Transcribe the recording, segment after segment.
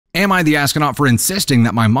Am I the astronaut for insisting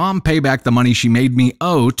that my mom pay back the money she made me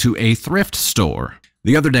owe to a thrift store?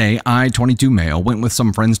 The other day, I, 22 male, went with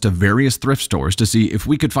some friends to various thrift stores to see if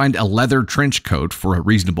we could find a leather trench coat for a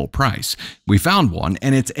reasonable price. We found one,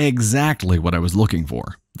 and it's exactly what I was looking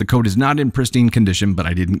for. The coat is not in pristine condition, but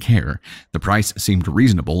I didn't care. The price seemed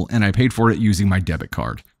reasonable, and I paid for it using my debit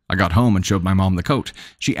card. I got home and showed my mom the coat.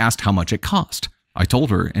 She asked how much it cost. I told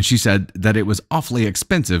her, and she said that it was awfully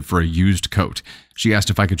expensive for a used coat. She asked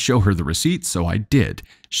if I could show her the receipt, so I did.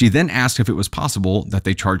 She then asked if it was possible that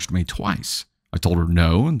they charged me twice. I told her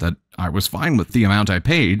no, that I was fine with the amount I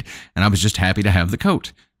paid, and I was just happy to have the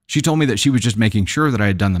coat. She told me that she was just making sure that I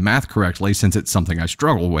had done the math correctly since it's something I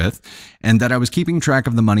struggle with, and that I was keeping track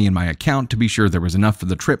of the money in my account to be sure there was enough for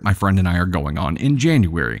the trip my friend and I are going on in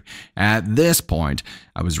January. At this point,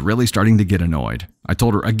 I was really starting to get annoyed. I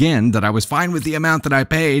told her again that I was fine with the amount that I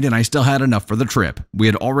paid and I still had enough for the trip. We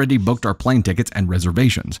had already booked our plane tickets and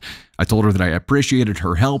reservations. I told her that I appreciated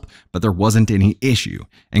her help, but there wasn't any issue,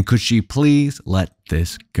 and could she please let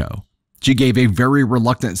this go? She gave a very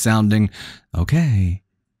reluctant sounding, okay.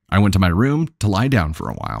 I went to my room to lie down for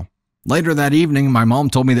a while. Later that evening, my mom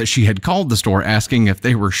told me that she had called the store asking if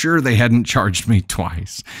they were sure they hadn't charged me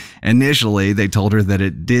twice. Initially, they told her that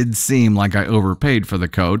it did seem like I overpaid for the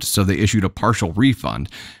coat, so they issued a partial refund.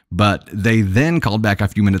 But they then called back a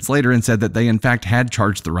few minutes later and said that they in fact had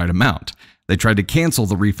charged the right amount. They tried to cancel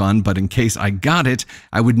the refund, but in case I got it,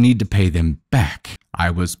 I would need to pay them back.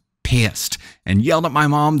 I was pissed and yelled at my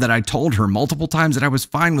mom that I told her multiple times that I was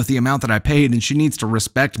fine with the amount that I paid and she needs to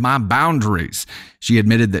respect my boundaries. She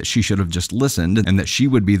admitted that she should have just listened and that she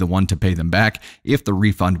would be the one to pay them back if the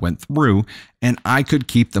refund went through and I could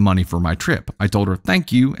keep the money for my trip. I told her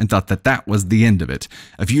thank you and thought that that was the end of it.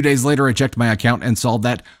 A few days later, I checked my account and saw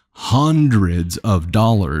that hundreds of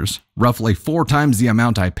dollars, roughly 4 times the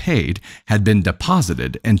amount I paid, had been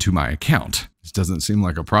deposited into my account. This doesn't seem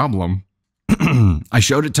like a problem. I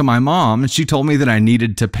showed it to my mom and she told me that I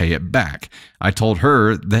needed to pay it back. I told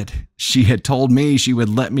her that she had told me she would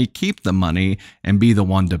let me keep the money and be the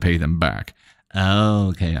one to pay them back.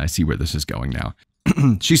 Okay, I see where this is going now.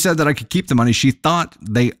 She said that I could keep the money she thought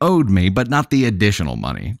they owed me, but not the additional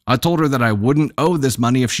money. I told her that I wouldn't owe this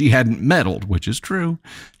money if she hadn't meddled, which is true.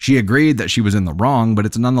 She agreed that she was in the wrong, but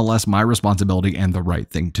it's nonetheless my responsibility and the right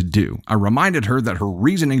thing to do. I reminded her that her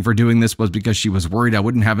reasoning for doing this was because she was worried I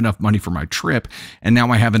wouldn't have enough money for my trip, and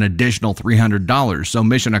now I have an additional $300, so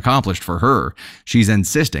mission accomplished for her. She's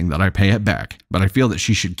insisting that I pay it back, but I feel that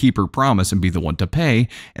she should keep her promise and be the one to pay,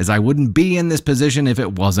 as I wouldn't be in this position if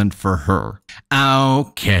it wasn't for her.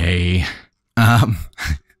 Okay.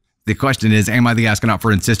 The question is, am I the astronaut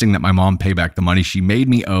for insisting that my mom pay back the money she made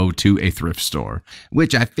me owe to a thrift store?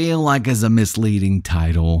 Which I feel like is a misleading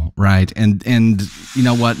title, right? And you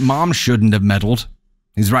know what? Mom shouldn't have meddled.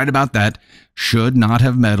 He's right about that. Should not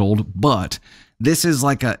have meddled, but this is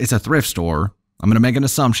like it's a thrift store. I'm going to make an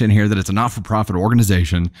assumption here that it's a not-for-profit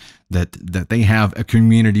organization, that they have a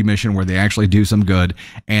community mission where they actually do some good,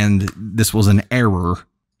 and this was an error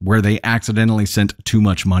where they accidentally sent too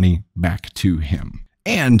much money back to him.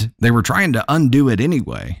 And they were trying to undo it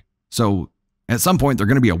anyway. So at some point, they're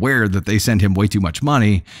going to be aware that they sent him way too much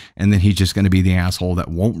money, and then he's just going to be the asshole that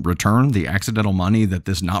won't return the accidental money that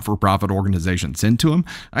this not-for-profit organization sent to him.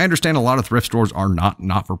 I understand a lot of thrift stores are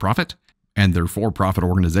not-for-profit, and they're for-profit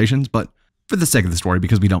organizations, but for the sake of the story,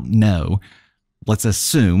 because we don't know, let's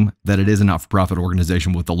assume that it is a not-for-profit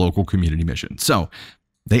organization with the local community mission. So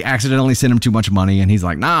they accidentally sent him too much money, and he's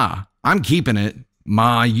like, nah, I'm keeping it.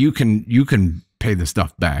 Ma, you can pay the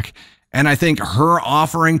stuff back. And I think her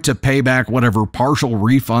offering to pay back whatever partial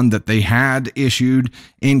refund that they had issued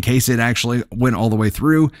in case it actually went all the way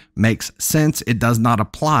through makes sense. It does not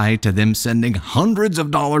apply to them sending hundreds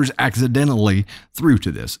of dollars accidentally through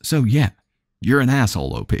to this. So yeah, you're an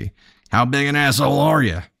asshole, OP. How big an asshole are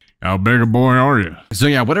you? How big a boy are you? So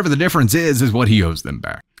yeah, whatever the difference is what he owes them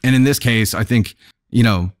back. And in this case, I think, you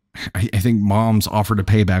know, I think mom's offer to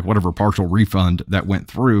pay back whatever partial refund that went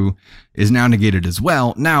through is now negated as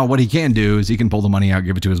well. Now, what he can do is he can pull the money out,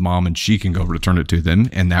 give it to his mom, and she can go return it to them.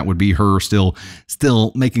 And that would be her still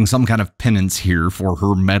making some kind of penance here for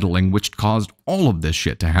her meddling, which caused all of this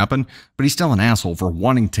shit to happen. But he's still an asshole for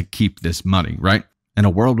wanting to keep this money, right? In a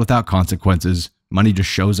world without consequences, money just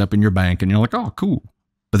shows up in your bank and you're like, oh, cool.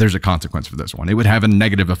 But there's a consequence for this one. It would have a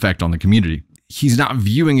negative effect on the community. He's not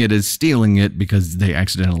viewing it as stealing it because they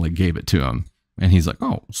accidentally gave it to him. And he's like,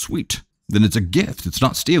 oh, sweet. Then it's a gift. It's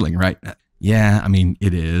not stealing, right? Yeah, I mean,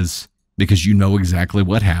 it is, because you know exactly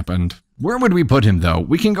what happened. Where would we put him, though?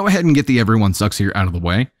 We can go ahead and get the everyone sucks here out of the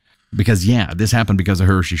way. Because, yeah, this happened because of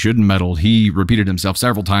her. She shouldn't meddle. He repeated himself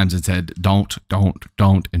several times and said, don't,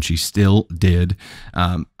 and she still did.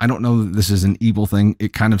 I don't know that this is an evil thing.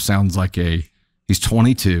 It kind of sounds like he's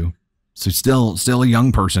 22, so still a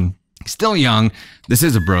young person. Still young. This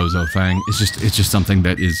is a brozo thing. It's just something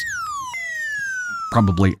that is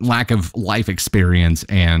probably lack of life experience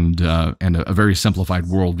and a very simplified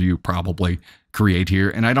worldview probably create here.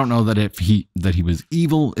 And I don't know that he was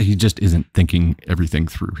evil. He just isn't thinking everything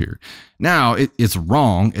through here. Now it's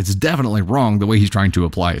wrong. It's definitely wrong the way he's trying to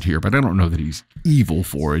apply it here, but I don't know that he's evil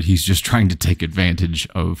for it. He's just trying to take advantage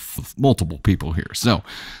of multiple people here. So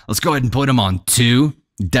let's go ahead and put him on 2.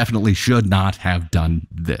 Definitely should not have done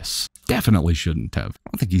this. Definitely shouldn't have.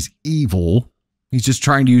 I don't think he's evil. He's just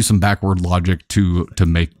trying to use some backward logic to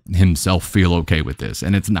make himself feel okay with this.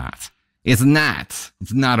 And it's not. It's not.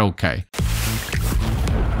 It's not okay.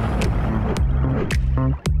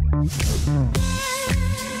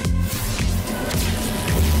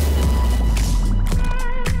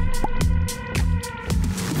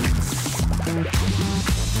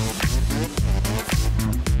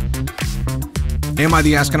 Am I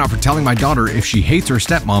the astronaut for telling my daughter if she hates her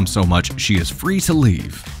stepmom so much, she is free to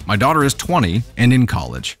leave? My daughter is 20 and in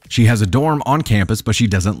college. She has a dorm on campus, but she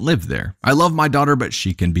doesn't live there. I love my daughter, but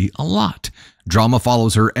she can be a lot. Drama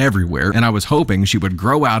follows her everywhere, and I was hoping she would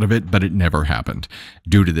grow out of it, but it never happened.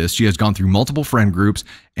 Due to this, she has gone through multiple friend groups,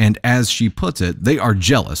 and as she puts it, they are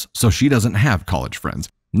jealous, so she doesn't have college friends.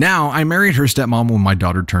 Now, I married her stepmom when my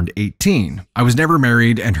daughter turned 18. I was never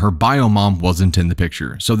married and her bio mom wasn't in the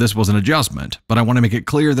picture, so this was an adjustment, but I want to make it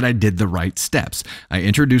clear that I did the right steps. I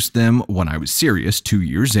introduced them when I was serious, 2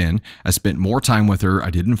 years in. I spent more time with her. I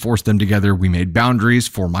didn't force them together. We made boundaries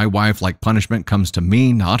for my wife, like punishment comes to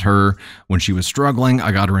me, not her. When she was struggling,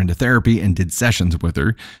 I got her into therapy and did sessions with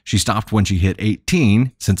her. She stopped when she hit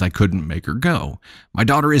 18 since I couldn't make her go. My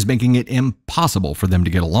daughter is making it impossible for them to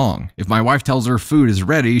get along. If my wife tells her food is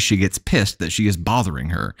ready, she gets pissed that she is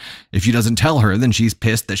bothering her. If she doesn't tell her, then she's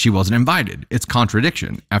pissed that she wasn't invited. It's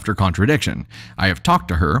contradiction after contradiction. I have talked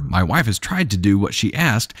to her. My wife has tried to do what she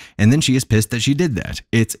asked, and then she is pissed that she did that.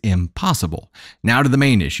 It's impossible. Now to the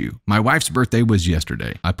main issue. My wife's birthday was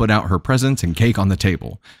yesterday. I put out her presents and cake on the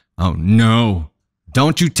table. Oh no.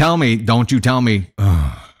 Don't you tell me. Don't you tell me.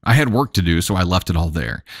 Ugh. I had work to do, so I left it all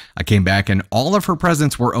there. I came back and all of her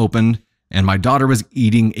presents were opened, and my daughter was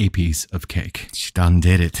eating a piece of cake. She done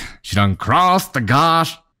did it. She done crossed the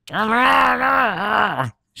gosh.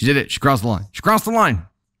 She did it. She crossed the line. She crossed the line.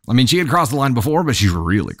 I mean, she had crossed the line before, but she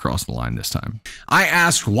really crossed the line this time. I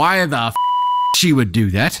asked why the f she would do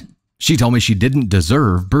that. She told me she didn't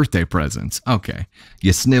deserve birthday presents. Okay,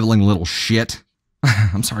 you sniveling little shit.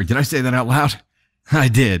 I'm sorry, did I say that out loud? I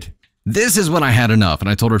did. This is when I had enough, and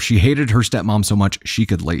I told her if she hated her stepmom so much she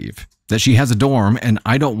could leave. That she has a dorm, and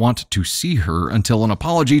I don't want to see her until an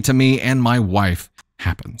apology to me and my wife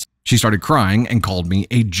happens. She started crying and called me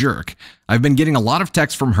a jerk. I've been getting a lot of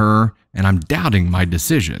texts from her, and I'm doubting my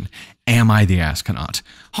decision. Am I the astronaut?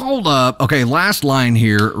 Hold up. Okay, last line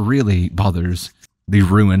here really bothers the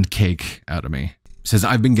ruined cake out of me. It says,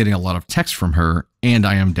 I've been getting a lot of texts from her, and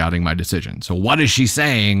I am doubting my decision. So what is she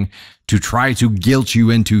saying to try to guilt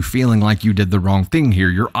you into feeling like you did the wrong thing here?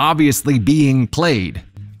 You're obviously being played.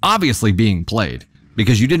 Obviously being played.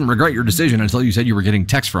 Because you didn't regret your decision until you said you were getting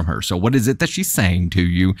texts from her. So what is it that she's saying to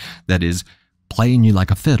you that is playing you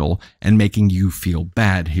like a fiddle and making you feel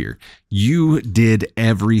bad here? You did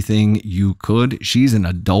everything you could. She's an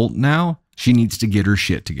adult now. She needs to get her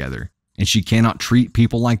shit together. And she cannot treat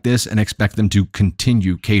people like this and expect them to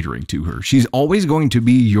continue catering to her. She's always going to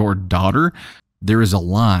be your daughter. There is a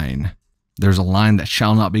line. There's a line that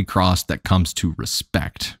shall not be crossed that comes to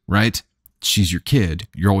respect, right? She's your kid.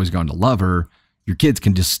 You're always going to love her. Your kids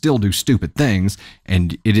can just still do stupid things.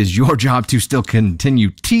 And it is your job to still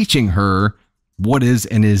continue teaching her what is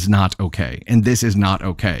and is not okay. And this is not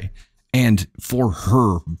okay. And for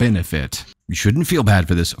her benefit, you shouldn't feel bad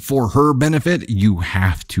for this. For her benefit, you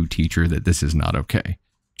have to teach her that this is not okay.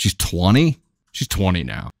 She's 20. She's 20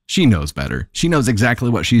 now. She knows better. She knows exactly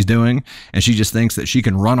what she's doing. And she just thinks that she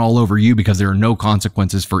can run all over you because there are no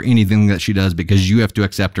consequences for anything that she does because you have to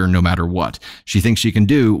accept her no matter what. She thinks she can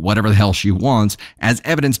do whatever the hell she wants, as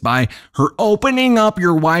evidenced by her opening up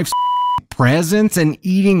your wife's presents and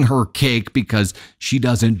eating her cake because she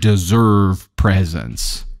doesn't deserve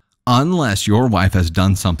presents. Unless your wife has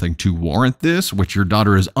done something to warrant this, which your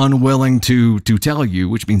daughter is unwilling to tell you,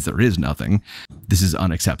 which means there is nothing, this is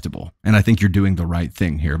unacceptable. And I think you're doing the right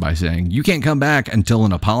thing here by saying you can't come back until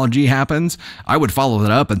an apology happens. I would follow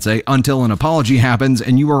that up and say until an apology happens,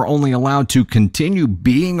 and you are only allowed to continue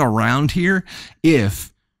being around here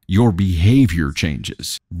if your behavior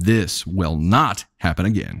changes. This will not happen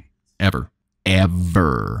again. Ever.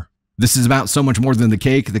 Ever. This is about so much more than the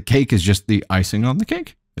cake. The cake is just the icing on the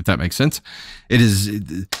cake, if that makes sense. It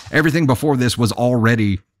is, everything before this was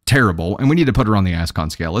already terrible, and we need to put her on the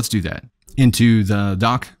ASCON scale. Let's do that. Into the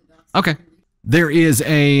doc. Okay. There is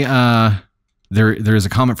a there is a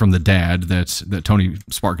comment from the dad that Tony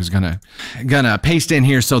Spark is gonna paste in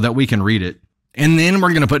here so that we can read it, and then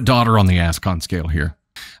we're gonna put daughter on the ASCON scale here.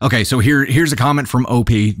 Okay, so here's a comment from OP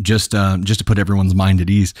just to put everyone's mind at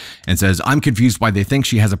ease, and says, I'm confused why they think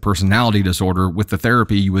she has a personality disorder. With the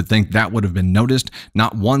therapy, you would think that would have been noticed.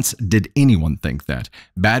 Not once did anyone think that.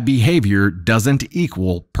 Bad behavior doesn't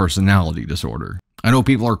equal personality disorder. I know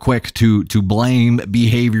people are quick to blame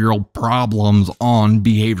behavioral problems on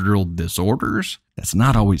behavioral disorders. That's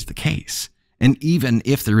not always the case. And even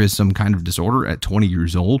if there is some kind of disorder at 20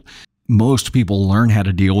 years old, most people learn how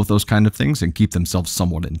to deal with those kind of things and keep themselves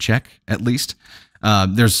somewhat in check, at least.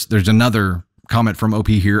 There's another comment from OP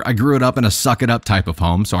here. I grew it up in a suck it up type of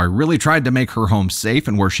home, so I really tried to make her home safe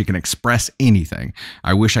and where she can express anything.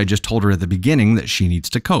 I wish I just told her at the beginning that she needs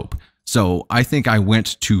to cope. So I think I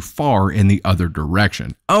went too far in the other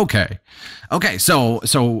direction. Okay. So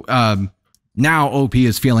now OP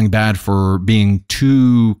is feeling bad for being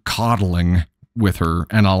too coddling with her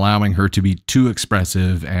and allowing her to be too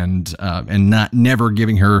expressive and never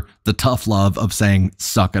giving her the tough love of saying,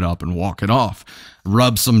 suck it up and walk it off,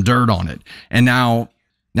 rub some dirt on it. And now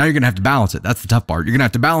you're going to have to balance it. That's the tough part. You're going to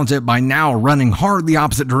have to balance it by now running hard the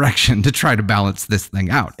opposite direction to try to balance this thing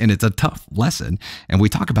out. And it's a tough lesson. And we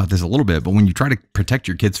talk about this a little bit, but when you try to protect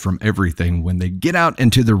your kids from everything, when they get out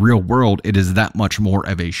into the real world, it is that much more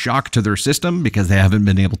of a shock to their system because they haven't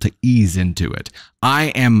been able to ease into it. I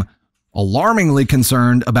am alarmingly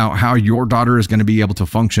concerned about how your daughter is going to be able to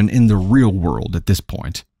function in the real world at this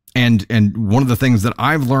point. And one of the things that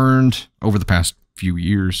I've learned over the past few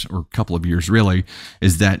years, or couple of years really,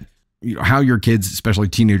 is that how your kids, especially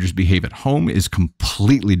teenagers, behave at home is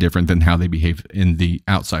completely different than how they behave in the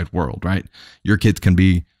outside world, right? Your kids can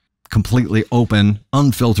be completely open,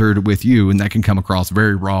 unfiltered with you, and that can come across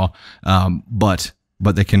very raw, but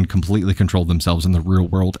they can completely control themselves in the real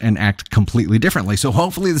world and act completely differently. So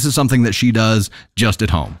hopefully this is something that she does just at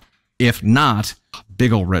home. If not,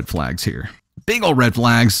 big old red flags here. Big old red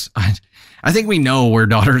flags. I think we know where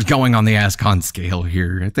daughter's going on the ASCON scale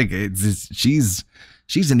here. I think she's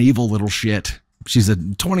an evil little shit. She's a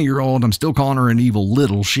 20-year-old. I'm still calling her an evil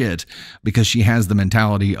little shit because she has the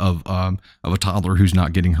mentality of a toddler who's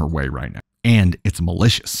not getting her way right now. And it's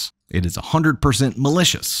malicious. It is 100%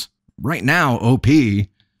 malicious. Right now, OP,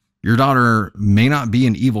 your daughter may not be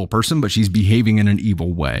an evil person, but she's behaving in an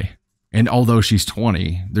evil way. And although she's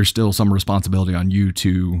 20, there's still some responsibility on you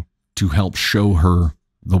to help show her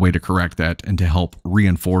the way to correct that and to help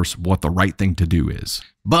reinforce what the right thing to do is.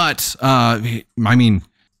 But, I mean,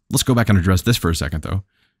 let's go back and address this for a second, though.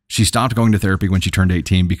 She stopped going to therapy when she turned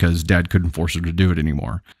 18 because dad couldn't force her to do it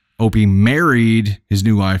anymore. OP married his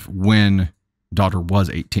new wife when daughter was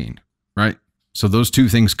 18, right? So those two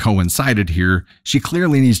things coincided here. She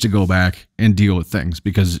clearly needs to go back and deal with things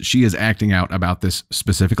because she is acting out about this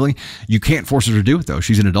specifically. You can't force her to do it, though.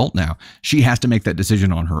 She's an adult now. She has to make that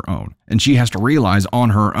decision on her own. And she has to realize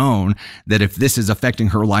on her own that if this is affecting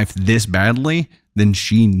her life this badly, then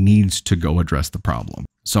she needs to go address the problem.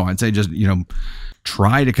 So I'd say just,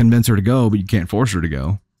 try to convince her to go, but you can't force her to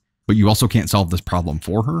go. But you also can't solve this problem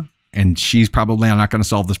for her. And she's probably not going to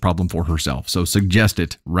solve this problem for herself. So suggest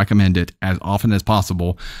it, recommend it as often as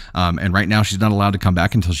possible. And right now she's not allowed to come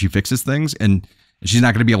back until she fixes things. And she's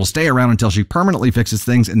not going to be able to stay around until she permanently fixes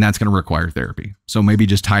things. And that's going to require therapy. So maybe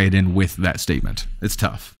just tie it in with that statement. It's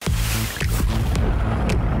tough.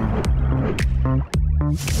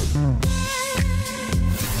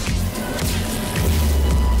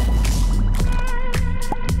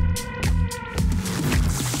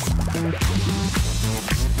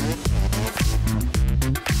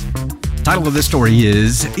 Title of this story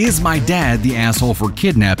is my dad the asshole for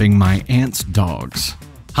kidnapping my aunt's dogs?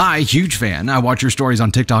 Hi, huge fan. I watch your stories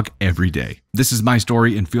on TikTok every day. This is my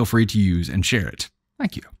story and feel free to use and share it.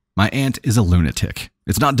 Thank you. My aunt is a lunatic.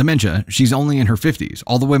 It's not dementia. She's only in her 50s.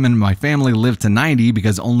 All the women in my family live to 90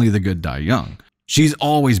 because only the good die young. She's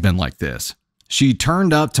always been like this. She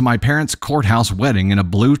turned up to my parents' courthouse wedding in a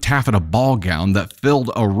blue taffeta ball gown that filled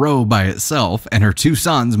a row by itself, and her two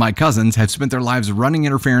sons, my cousins, have spent their lives running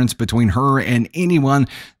interference between her and anyone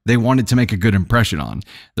they wanted to make a good impression on.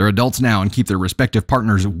 They're adults now and keep their respective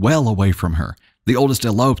partners well away from her. The oldest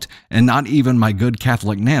eloped, and not even my good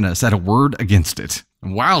Catholic Nana said a word against it.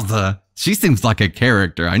 Wowza. She seems like a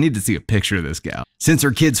character. I need to see a picture of this gal. Since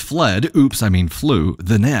her kids flew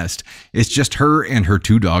the nest, it's just her and her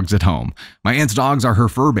 2 dogs at home. My aunt's dogs are her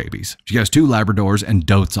fur babies. She has 2 Labradors and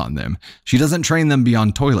dotes on them. She doesn't train them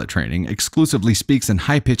beyond toilet training, exclusively speaks in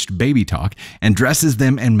high-pitched baby talk, and dresses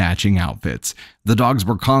them in matching outfits. The dogs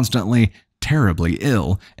were constantly terribly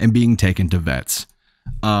ill and being taken to vets.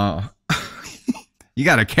 You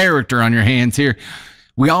got a character on your hands here.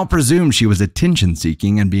 We all presumed she was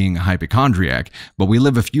attention-seeking and being a hypochondriac, but we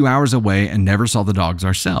live a few hours away and never saw the dogs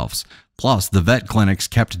ourselves. Plus, the vet clinics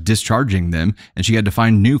kept discharging them, and she had to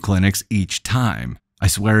find new clinics each time. I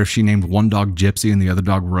swear if she named one dog Gypsy and the other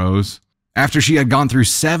dog Rose. After she had gone through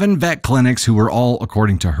 7 vet clinics who were all,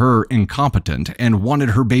 according to her, incompetent and wanted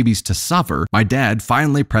her babies to suffer, my dad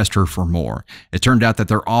finally pressed her for more. It turned out that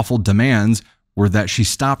their awful demands were that she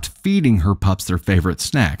stopped feeding her pups their favorite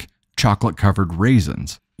snack, chocolate-covered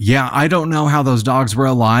raisins. Yeah, I don't know how those dogs were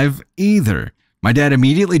alive either. My dad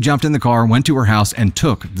immediately jumped in the car, went to her house, and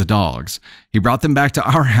took the dogs. He brought them back to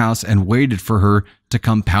our house and waited for her to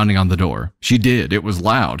come pounding on the door. She did. It was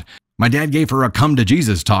loud. My dad gave her a come to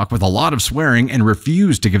Jesus talk with a lot of swearing and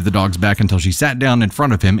refused to give the dogs back until she sat down in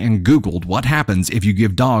front of him and Googled what happens if you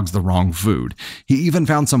give dogs the wrong food. He even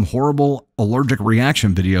found some horrible allergic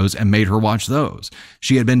reaction videos and made her watch those.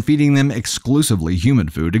 She had been feeding them exclusively human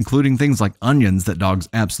food, including things like onions that dogs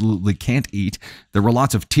absolutely can't eat. There were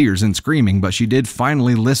lots of tears and screaming, but she did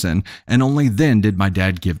finally listen, and only then did my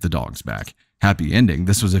dad give the dogs back. Happy ending.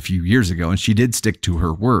 This was a few years ago, and she did stick to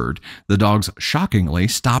her word. The dogs, shockingly,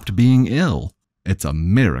 stopped being ill. It's a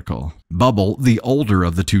miracle. Bubble, the older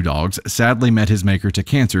of the 2 dogs, sadly met his maker to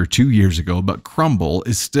cancer 2 years ago, but Crumble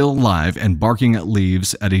is still alive and barking at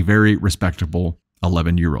leaves at a very respectable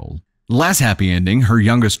 11-year-old. Less happy ending, her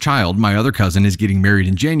youngest child, my other cousin, is getting married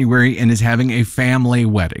in January and is having a family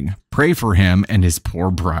wedding. Pray for him and his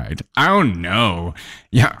poor bride. Oh no.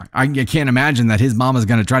 Yeah, I can't imagine that his mom is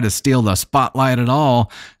going to try to steal the spotlight at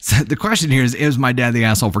all. So the question here is my dad the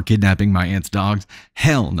asshole for kidnapping my aunt's dogs?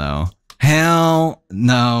 Hell no. Hell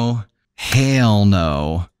no. Hell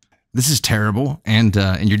no. This is terrible, and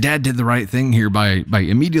your dad did the right thing here by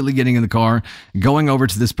immediately getting in the car, going over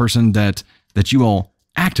to this person that you all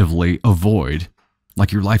actively avoid,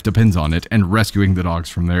 like your life depends on it, and rescuing the dogs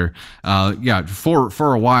from there. Yeah,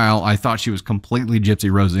 for a while, I thought she was completely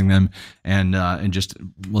Gypsy Rosing them, and just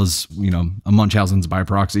was, a Munchausen's by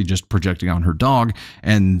proxy, just projecting on her dog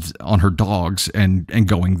and on her dogs and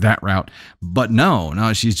going that route. But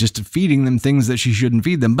no, she's just feeding them things that she shouldn't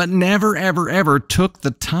feed them, but never, ever, ever took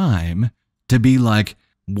the time to be like,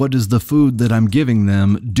 what does the food that I'm giving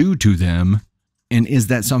them do to them? And is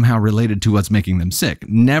that somehow related to what's making them sick?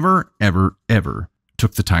 Never, ever, ever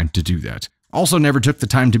took the time to do that. Also never took the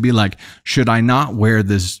time to be like, should I not wear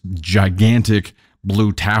this gigantic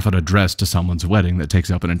blue taffeta dress to someone's wedding that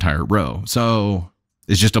takes up an entire row? So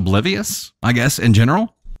it's just oblivious, I guess, in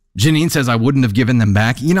general. Janine says I wouldn't have given them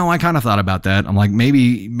back. I kind of thought about that. I'm like,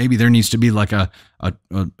 maybe there needs to be like a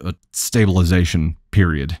stabilization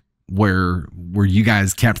period where you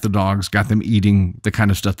guys kept the dogs, got them eating the kind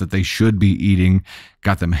of stuff that they should be eating,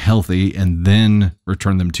 got them healthy, and then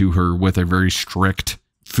returned them to her with a very strict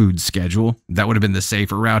food schedule. That would have been the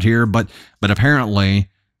safer route here, but apparently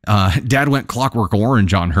Dad went Clockwork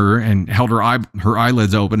Orange on her and held her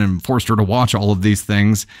eyelids open and forced her to watch all of these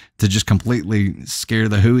things to just completely scare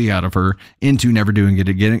the hooey out of her into never doing it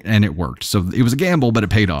again, and it worked. So it was a gamble, but it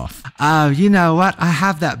paid off. Oh, you know what? I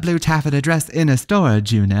have that blue taffeta dress in a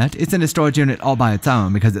storage unit. It's in a storage unit all by its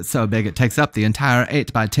own because it's so big it takes up the entire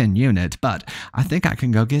 8x10 unit, but I think I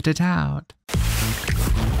can go get it out.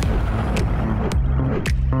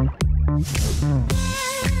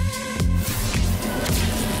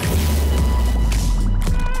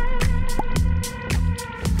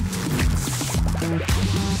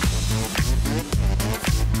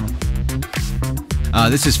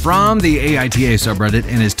 This is from the AITA subreddit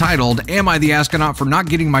and is titled, Am I the Astronaut for Not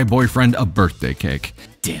Getting My Boyfriend a Birthday Cake?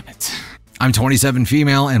 Damn it. I'm 27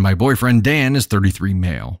 female and my boyfriend Dan is 33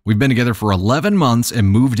 male. We've been together for 11 months and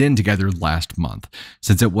moved in together last month.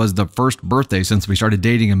 Since it was the first birthday since we started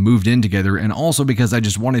dating and moved in together, and also because I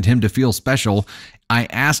just wanted him to feel special, I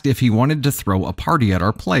asked if he wanted to throw a party at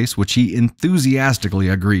our place, which he enthusiastically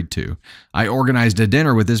agreed to. I organized a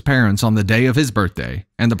dinner with his parents on the day of his birthday,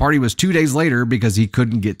 and the party was 2 days later because he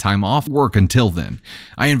couldn't get time off work until then.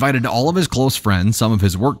 I invited all of his close friends, some of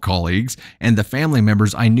his work colleagues, and the family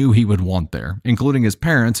members I knew he would want there, including his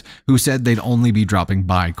parents, who said they'd only be dropping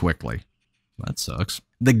by quickly. That sucks.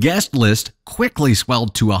 The guest list quickly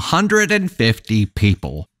swelled to 150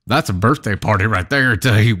 people. That's a birthday party right there,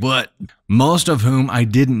 tell you what. Most of whom I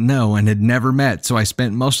didn't know and had never met, so I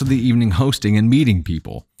spent most of the evening hosting and meeting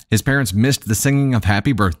people. His parents missed the singing of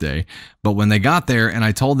happy birthday, but when they got there and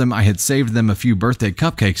I told them I had saved them a few birthday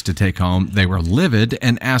cupcakes to take home, they were livid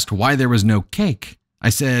and asked why there was no cake. I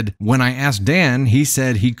said, when I asked Dan, he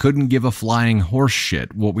said he couldn't give a flying horse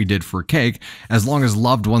shit what we did for cake as long as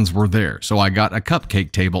loved ones were there. So I got a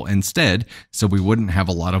cupcake table instead so we wouldn't have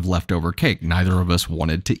a lot of leftover cake neither of us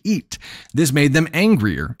wanted to eat. This made them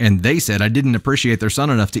angrier, and they said I didn't appreciate their son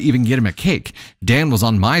enough to even get him a cake. Dan was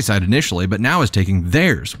on my side initially, but now is taking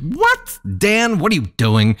theirs. What? Dan, what are you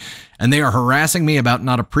doing? And they are harassing me about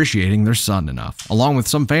not appreciating their son enough, along with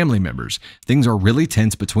some family members. Things are really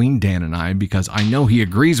tense between Dan and I because I know he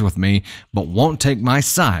agrees with me, but won't take my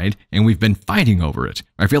side, and we've been fighting over it.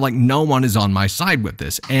 I feel like no one is on my side with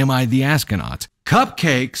this. Am I the astronaut?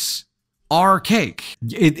 Cupcakes are cake.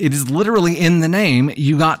 It is literally in the name.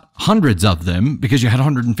 You got hundreds of them because you had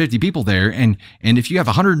 150 people there, and if you have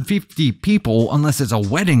 150 people, unless it's a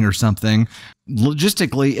wedding or something,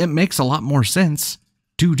 logistically, it makes a lot more sense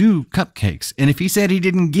to do cupcakes. And if he said he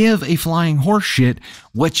didn't give a flying horse shit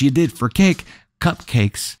what you did for cake,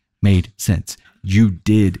 cupcakes made sense. You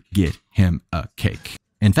did get him a cake.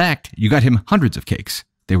 In fact, you got him hundreds of cakes.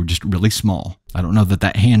 They were just really small. I don't know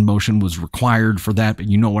that hand motion was required for that, but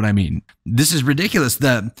you know what I mean. This is ridiculous.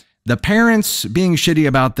 The parents being shitty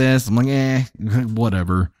about this, I'm like,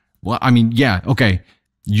 whatever. Well, I mean, yeah, okay.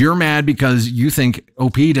 You're mad because you think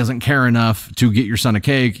OP doesn't care enough to get your son a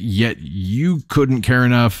cake, yet you couldn't care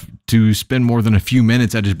enough to spend more than a few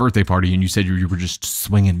minutes at his birthday party, and you said you were just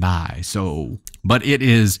swinging by. So, but it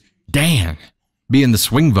is Dan being the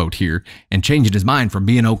swing vote here and changing his mind from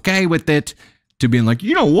being okay with it to being like,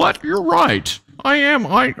 you know what? You're right. I am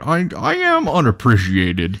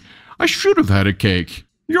unappreciated. I should have had a cake.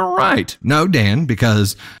 You're right. No, Dan,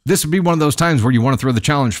 because this would be one of those times where you want to throw the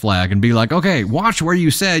challenge flag and be like, okay, watch where you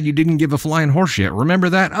said you didn't give a flying horse shit. Remember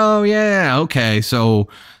that? Oh, yeah. Okay. So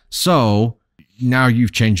now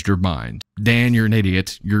you've changed your mind. Dan, you're an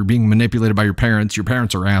idiot. You're being manipulated by your parents. Your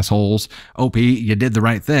parents are assholes. OP, you did the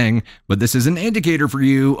right thing, but this is an indicator for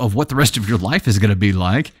you of what the rest of your life is going to be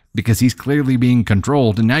like because he's clearly being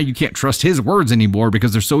controlled, and now you can't trust his words anymore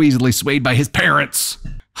because they're so easily swayed by his parents.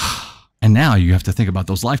 And now you have to think about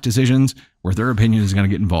those life decisions where their opinion is going to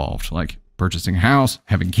get involved, like purchasing a house,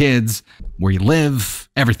 having kids, where you live,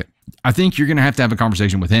 everything. I think you're going to have a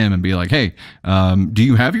conversation with him and be like, hey, do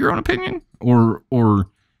you have your own opinion? Or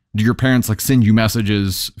do your parents like send you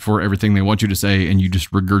messages for everything they want you to say and you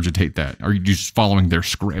just regurgitate that? Are you just following their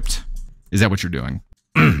script? Is that what you're doing?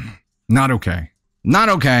 Not okay. Not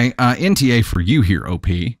okay. NTA for you here, OP.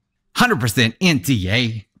 100%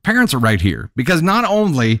 NTA. Parents are right here because not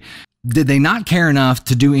only did they not care enough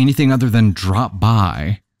to do anything other than drop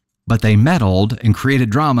by, but they meddled and created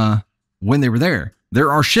drama when they were there.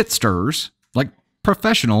 There are shit stirrers, like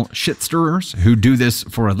professional shit stirrers who do this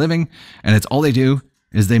for a living, and it's all they do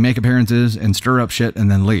is they make appearances and stir up shit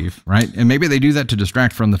and then leave, right? And maybe they do that to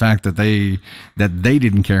distract from the fact that they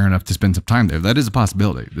didn't care enough to spend some time there. That is a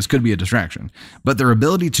possibility. This could be a distraction. But their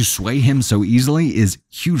ability to sway him so easily is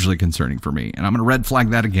hugely concerning for me, and I'm going to red flag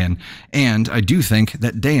that again. And I do think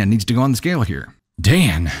that Dan needs to go on the scale here.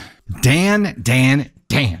 Dan it, Dan.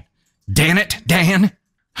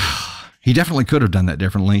 He definitely could have done that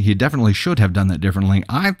differently. He definitely should have done that differently.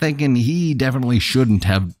 I'm thinking he definitely shouldn't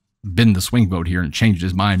have been the swing vote here and changed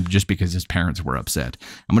his mind just because his parents were upset.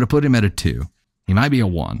 I'm going to put him at a 2. He might be a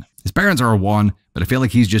 1. His parents are a 1, but I feel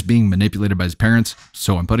like he's just being manipulated by his parents,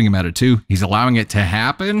 so I'm putting him at a 2. He's allowing it to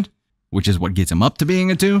happen, which is what gets him up to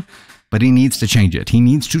being a 2, but he needs to change it. He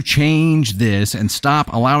needs to change this and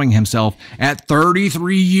stop allowing himself at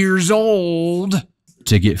 33 years old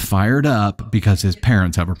to get fired up because his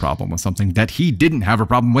parents have a problem with something that he didn't have a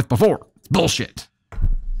problem with before. It's bullshit.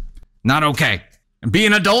 Not okay. And be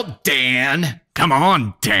an adult, Dan. Come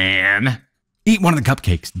on, Dan. Eat one of the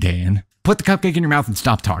cupcakes, Dan. Put the cupcake in your mouth and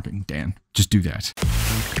stop talking, Dan. Just do that.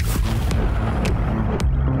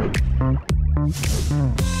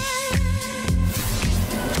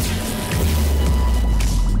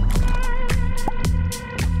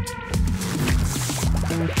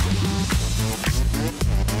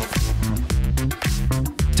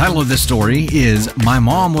 Title of this story is My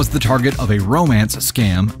Mom Was the Target of a Romance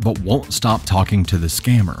Scam But Won't Stop Talking to the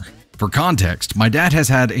Scammer. For context, my dad has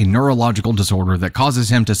had a neurological disorder that causes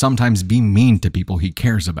him to sometimes be mean to people he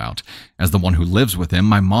cares about. As the one who lives with him,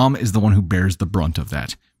 my mom is the one who bears the brunt of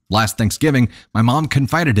that. Last Thanksgiving, my mom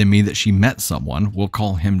confided in me that she met someone, we'll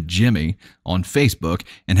call him Jimmy, on Facebook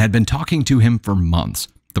and had been talking to him for months.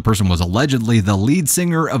 The person was allegedly the lead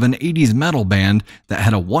singer of an 80s metal band that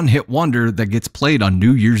had a one-hit wonder that gets played on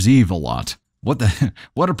New Year's Eve a lot. What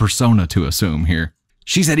a persona to assume here.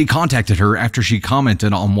 She said he contacted her after she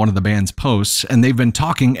commented on one of the band's posts, and they've been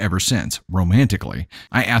talking ever since, romantically.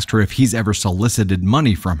 I asked her if he's ever solicited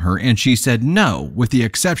money from her, and she said no, with the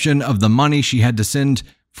exception of the money she had to send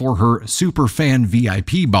for her superfan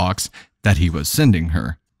VIP box that he was sending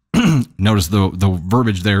her. Notice the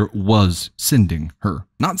verbiage there was sending her.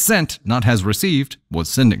 Not sent, not has received, was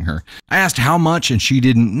sending her. I asked how much, and she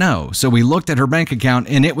didn't know, so we looked at her bank account,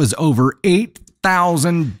 and it was over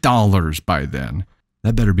 $8,000 by then.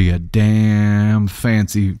 That better be a damn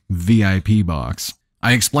fancy VIP box.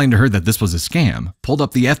 I explained to her that this was a scam, pulled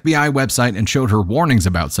up the FBI website and showed her warnings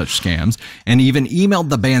about such scams, and even emailed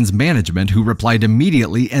the band's management, who replied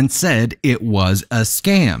immediately and said it was a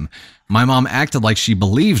scam. My mom acted like she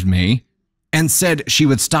believed me and said she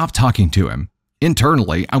would stop talking to him.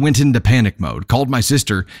 Internally, I went into panic mode, called my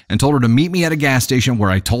sister, and told her to meet me at a gas station where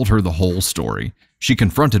I told her the whole story. She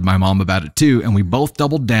confronted my mom about it too, and we both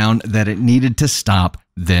doubled down that it needed to stop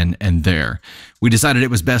then and there. We decided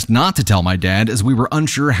it was best not to tell my dad as we were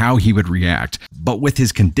unsure how he would react. But with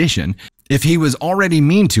his condition, if he was already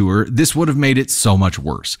mean to her, this would have made it so much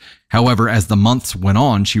worse. However, as the months went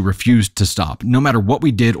on, she refused to stop, no matter what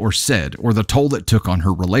we did or said, or the toll it took on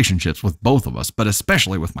her relationships with both of us, but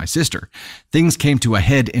especially with my sister. Things came to a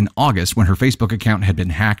head in August when her Facebook account had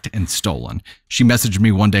been hacked and stolen. She messaged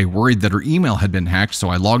me one day worried that her email had been hacked, so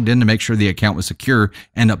I logged in to make sure the account was secure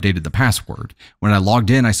and updated the password. When I logged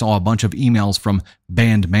in, I saw a bunch of emails from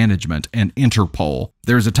band management and Interpol.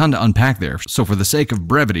 There's a ton to unpack there, so for the sake of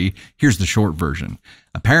brevity, here's the short version.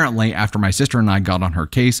 Apparently, after my sister and I got on her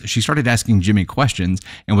case, she started asking Jimmy questions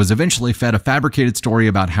and was eventually fed a fabricated story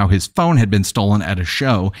about how his phone had been stolen at a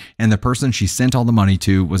show and the person she sent all the money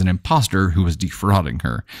to was an imposter who was defrauding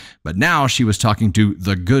her. But now she was talking to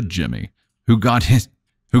the good Jimmy, who got his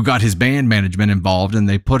band management involved, and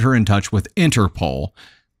they put her in touch with Interpol.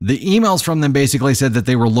 The emails from them basically said that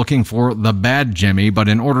they were looking for the bad Jimmy, but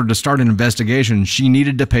in order to start an investigation, she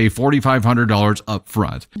needed to pay $4,500 up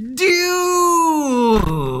front. Dude,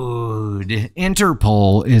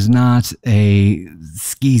 Interpol is not a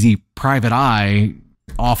skeezy private eye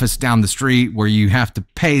office down the street where you have to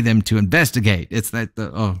pay them to investigate. It's that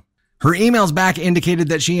Her emails back indicated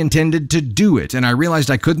that she intended to do it, and I realized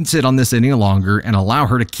I couldn't sit on this any longer and allow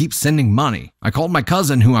her to keep sending money. I called my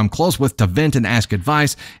cousin, who I'm close with, to vent and ask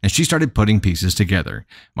advice, and she started putting pieces together.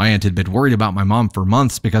 My aunt had been worried about my mom for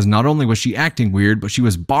months because not only was she acting weird, but she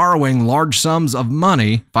was borrowing large sums of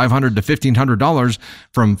money, $500 to $1,500,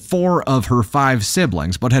 from 4 of her 5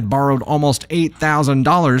 siblings, but had borrowed almost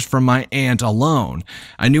 $8,000 from my aunt alone.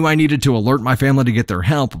 I knew I needed to alert my family to get their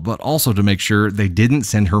help, but also to make sure they didn't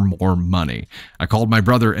send her more money. I called my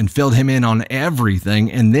brother and filled him in on everything,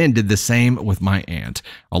 and then did the same with my aunt.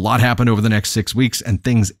 A lot happened over the next 6 weeks, and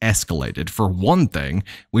things escalated. For one thing,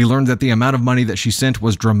 we learned that the amount of money that she sent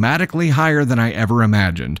was dramatically higher than I ever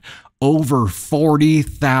imagined. Over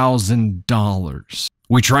 $40,000.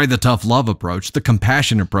 We tried the tough love approach, the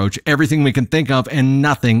compassion approach, everything we can think of, and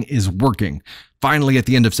nothing is working. Finally, at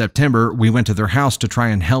the end of September, we went to their house to try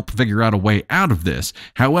and help figure out a way out of this.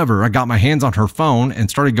 However, I got my hands on her phone and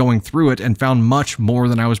started going through it and found much more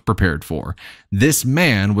than I was prepared for. This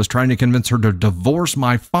man was trying to convince her to divorce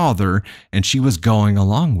my father, and she was going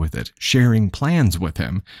along with it, sharing plans with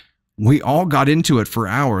him. We all got into it for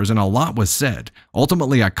hours and a lot was said.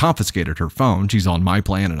 Ultimately, I confiscated her phone. She's on my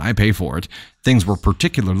plan and I pay for it. Things were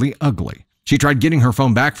particularly ugly. She tried getting her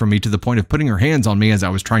phone back from me to the point of putting her hands on me as I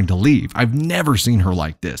was trying to leave. I've never seen her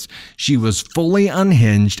like this. She was fully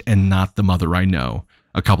unhinged and not the mother I know.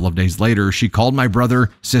 A couple of days later, she called my brother,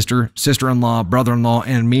 sister, sister-in-law, brother-in-law,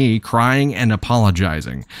 and me, crying and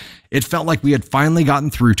apologizing. It felt like we had finally gotten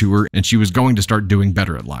through to her and she was going to start doing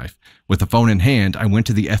better at life. With the phone in hand, I went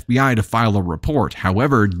to the FBI to file a report.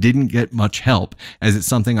 However, didn't get much help, as it's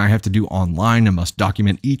something I have to do online and must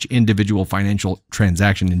document each individual financial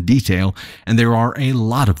transaction in detail, and there are a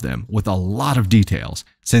lot of them with a lot of details.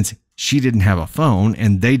 Since she didn't have a phone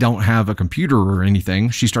and they don't have a computer or anything,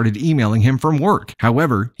 she started emailing him from work.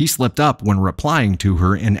 However, he slipped up when replying to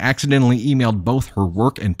her and accidentally emailed both her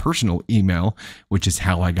work and personal email, which is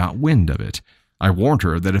how I got wind of it. I warned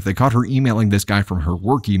her that if they caught her emailing this guy from her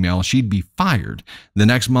work email, she'd be fired. The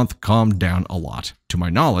next month calmed down a lot. To my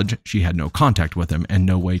knowledge, she had no contact with him and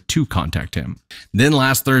no way to contact him. Then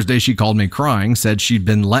last Thursday, she called me crying, said she'd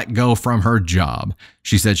been let go from her job.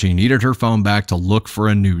 She said she needed her phone back to look for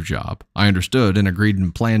a new job. I understood and agreed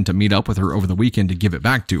and planned to meet up with her over the weekend to give it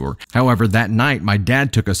back to her. However, that night, my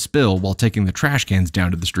dad took a spill while taking the trash cans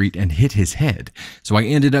down to the street and hit his head. So I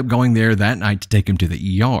ended up going there that night to take him to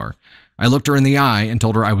the ER. I looked her in the eye and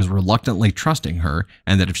told her I was reluctantly trusting her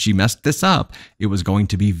and that if she messed this up, it was going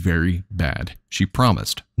to be very bad. She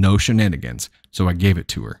promised no shenanigans, so I gave it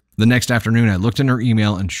to her. The next afternoon, I looked in her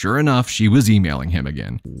email and sure enough, she was emailing him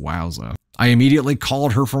again. Wowza. I immediately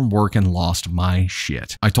called her from work and lost my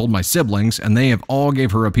shit. I told my siblings and they have all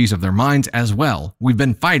gave her a piece of their minds as well. We've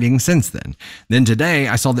been fighting since then. Then today,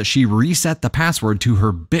 I saw that she reset the password to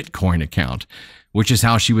her Bitcoin account, which is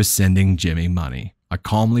how she was sending Jimmy money. I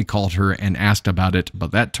calmly called her and asked about it,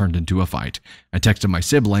 but that turned into a fight. I texted my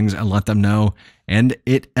siblings and let them know, and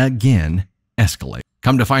it again escalated.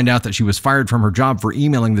 Come to find out that she was fired from her job for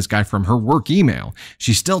emailing this guy from her work email.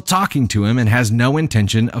 She's still talking to him and has no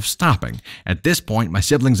intention of stopping. At this point, my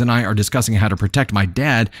siblings and I are discussing how to protect my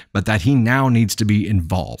dad, but that he now needs to be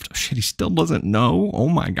involved. Shit, he still doesn't know? Oh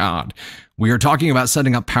my God. We are talking about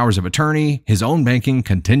setting up powers of attorney, his own banking,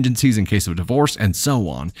 contingencies in case of divorce, and so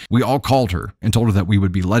on. We all called her and told her that we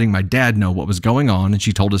would be letting my dad know what was going on, and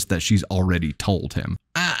she told us that she's already told him.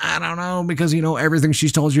 I don't know, because, you know, everything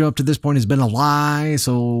she's told you up to this point has been a lie,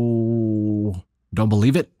 so don't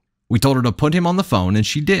believe it? We told her to put him on the phone, and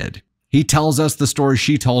she did. He tells us the story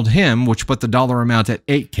she told him, which put the dollar amount at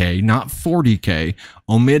 $8K, not $40K,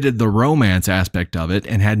 omitted the romance aspect of it,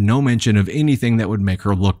 and had no mention of anything that would make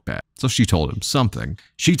her look bad. So she told him something.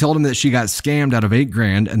 She told him that she got scammed out of $8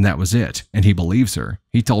 grand, and that was it. And he believes her.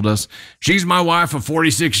 He told us, "She's my wife of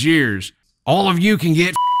 46 years. All of you can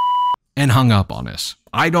get," and hung up on us.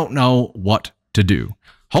 I don't know what to do.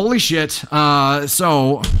 Holy shit.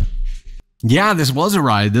 So yeah, this was a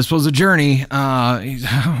ride. This was a journey. I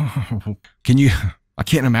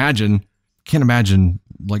can't imagine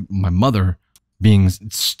like my mother being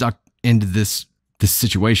stuck into this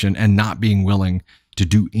situation and not being willing to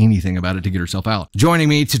do anything about it to get herself out. Joining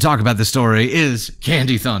me to talk about this story is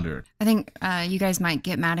Candy Thunder. I think you guys might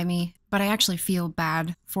get mad at me, but I actually feel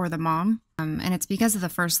bad for the mom. And it's because of the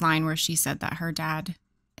first line where she said that her dad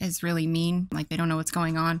is really mean, like they don't know what's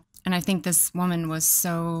going on. And I think this woman was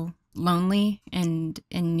so lonely and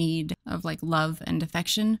in need of like love and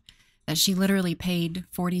affection that she literally paid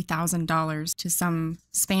 $40,000 to some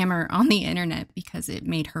spammer on the internet because it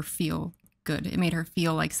made her feel good. It made her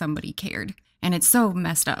feel like somebody cared. And it's so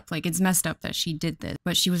messed up. Like, it's messed up that she did this,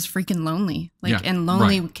 but she was freaking lonely. Like, yeah, and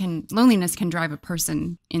loneliness can drive a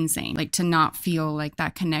person insane. Like, to not feel like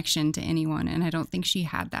that connection to anyone. And I don't think she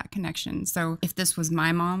had that connection. So if this was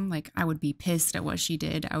my mom, like, I would be pissed at what she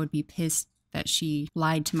did. I would be pissed that she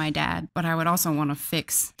lied to my dad, but I would also want to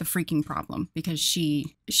fix the freaking problem because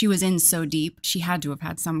she was in so deep. She had to have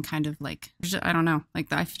had some kind of like, I don't know,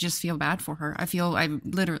 like I just feel bad for her. I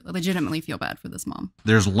legitimately feel bad for this mom.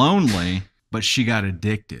 There's lonely, but she got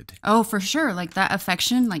addicted. Oh, for sure. Like that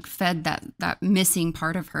affection, like fed that missing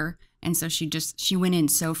part of her. And so she went in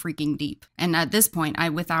so freaking deep. And at this point,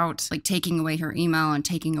 without like taking away her email and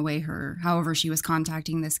taking away her, however she was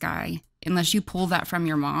contacting this guy, unless you pull that from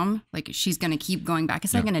your mom, like she's going to keep going back.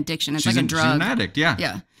 It's like an addiction. It's like a drug. She's an addict, yeah.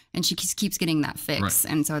 Yeah. And she keeps getting that fix.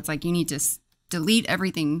 Right. And so it's like, you need to delete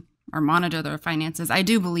everything or monitor their finances. I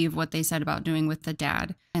do believe what they said about doing with the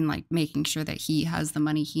dad and like making sure that he has the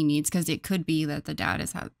money he needs, because it could be that the dad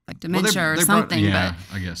has like dementia or something. Yeah,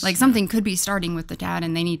 but I guess like something could be starting with the dad,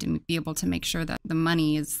 and they need to be able to make sure that the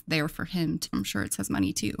money is there for him. I'm sure it's his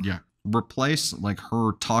money too. Yeah. Replace like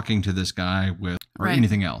her talking to this guy with or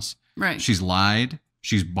anything else. Right. She's lied.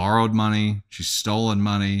 She's borrowed money. She's stolen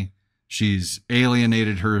money. She's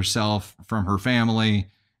alienated herself from her family.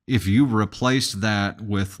 If you replaced that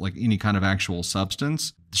with like any kind of actual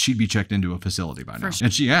substance, she'd be checked into a facility by now. Sure.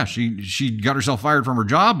 And she got herself fired from her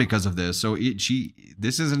job because of this. So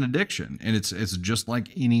this is an addiction, and it's just like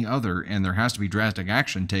any other, and there has to be drastic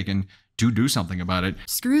action taken to do something about it.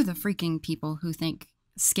 Screw the freaking people who think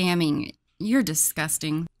scamming. You're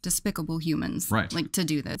disgusting, despicable humans. Right. Like to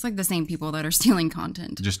do that. It's like the same people that are stealing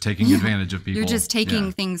content. Just taking advantage of people. You're just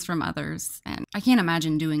taking things from others. And I can't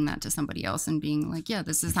imagine doing that to somebody else and being like, yeah,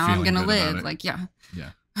 this is how I'm going to live. Like, yeah.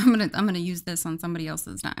 Yeah. I'm going to use this on somebody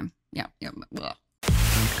else's dime. Yeah. Yeah. Blah.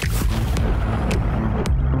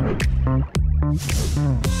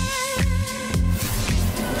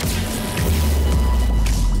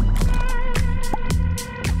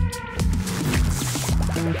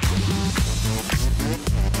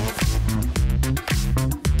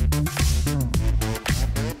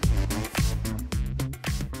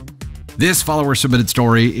 This follower submitted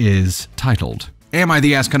story is titled, Am I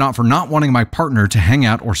the Astronaut for Not Wanting My Partner to Hang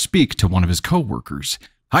Out or Speak to One of His Coworkers?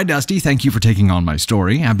 Hi Dusty, thank you for taking on my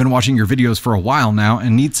story. I've been watching your videos for a while now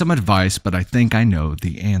and need some advice, but I think I know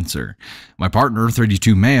the answer. My partner,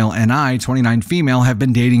 32 male, and I, 29 female, have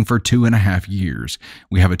been dating for 2.5 years.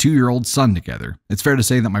 We have a 2-year-old son together. It's fair to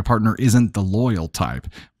say that my partner isn't the loyal type,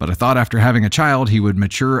 but I thought after having a child he would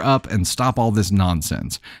mature up and stop all this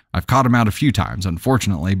nonsense. I've caught him out a few times,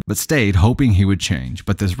 unfortunately, but stayed hoping he would change.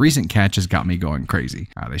 But this recent catch has got me going crazy.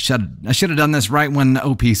 I should have done this right when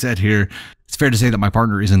OP said here, it's fair to say that my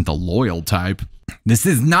partner isn't the loyal type. This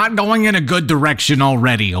is not going in a good direction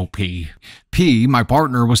already, OP. P, my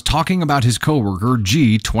partner, was talking about his coworker,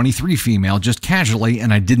 G, 23 female, just casually,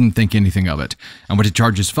 and I didn't think anything of it. I went to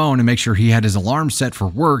charge his phone and make sure he had his alarm set for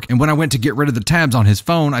work, and when I went to get rid of the tabs on his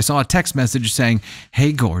phone, I saw a text message saying,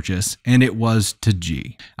 "Hey gorgeous," and it was to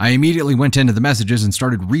G. I immediately went into the messages and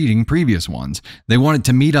started reading previous ones. They wanted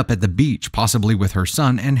to meet up at the beach, possibly with her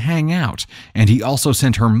son, and hang out. And he also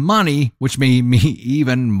sent her money, which made me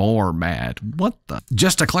even more mad. What the?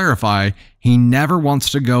 Just to clarify, he never wants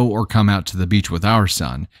to go or come out to the beach with our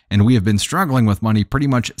son, and we have been struggling with money pretty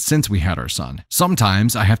much since we had our son.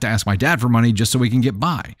 Sometimes I have to ask my dad for money just so we can get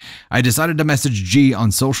by. I decided to message G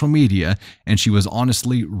on social media, and she was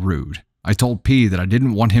honestly rude. I told P that I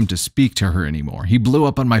didn't want him to speak to her anymore. He blew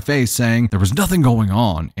up on my face saying there was nothing going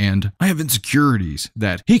on, and I have insecurities,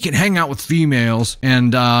 that he can hang out with females,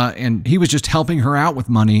 and he was just helping her out with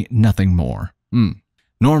money, nothing more.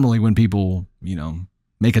 Normally when people,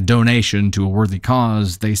 make a donation to a worthy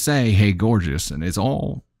cause, they say, "Hey, gorgeous," and it's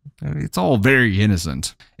all very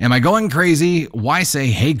innocent. Am I going crazy? Why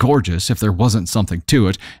say, "Hey, gorgeous," if there wasn't something to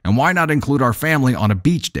it? And why not include our family on a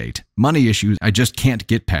beach date? Money issues I just can't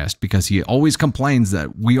get past because he always complains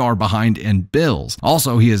that we are behind in bills.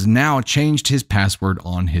 Also, he has now changed his password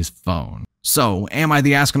on his phone. So, am I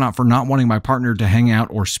the astronaut for not wanting my partner to hang out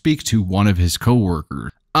or speak to one of his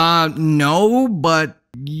coworkers? No, but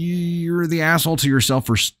you're the asshole to yourself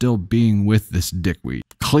for still being with this dickweed.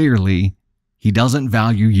 Clearly, he doesn't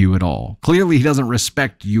value you at all. Clearly, he doesn't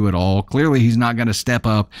respect you at all. Clearly, he's not going to step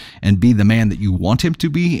up and be the man that you want him to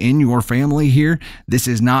be in your family here. This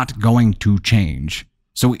is not going to change.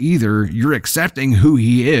 So either you're accepting who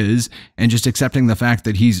he is and just accepting the fact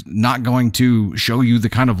that he's not going to show you the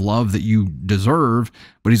kind of love that you deserve,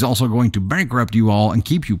 but he's also going to bankrupt you all and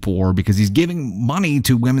keep you poor because he's giving money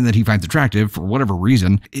to women that he finds attractive for whatever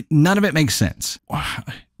reason. None of it makes sense.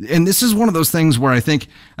 And this is one of those things where I think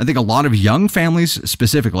a lot of young families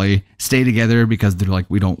specifically stay together because they're like,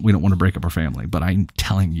 we don't want to break up our family. But I'm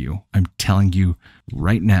telling you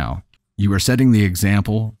right now, you are setting the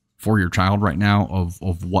example for your child right now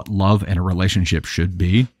of what love and a relationship should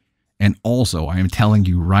be. And also, I am telling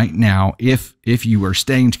you right now, if you are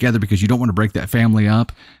staying together because you don't want to break that family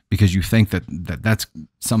up, because you think that's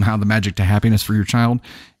somehow the magic to happiness for your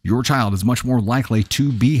child is much more likely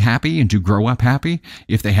to be happy and to grow up happy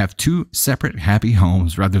if they have 2 separate happy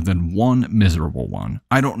homes rather than one miserable one.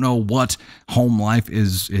 I don't know what home life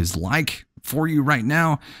is like for you right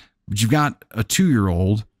now, but you've got a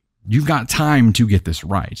 2-year-old. You've got time to get this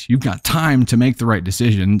right. You've got time to make the right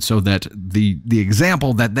decision so that the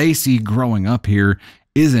example that they see growing up here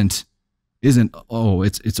isn't, oh,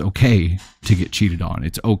 it's okay to get cheated on.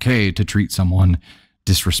 It's okay to treat someone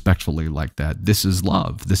disrespectfully like that. This is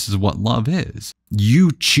love. This is what love is.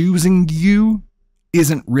 You choosing you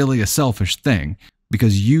isn't really a selfish thing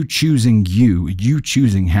because you choosing you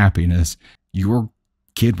choosing happiness, your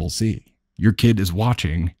kid will see. Your kid is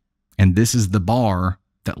watching, and this is the bar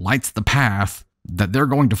that lights the path that they're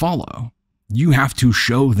going to follow. You have to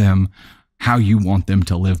show them how you want them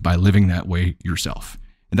to live by living that way yourself.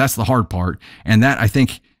 And that's the hard part. And that, I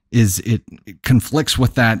think, it conflicts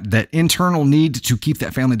with that internal need to keep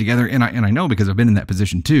that family together. And I know because I've been in that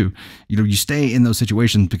position too. You stay in those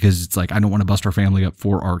situations because it's like, I don't want to bust our family up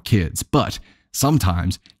for our kids. But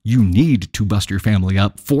sometimes you need to bust your family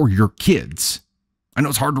up for your kids. I know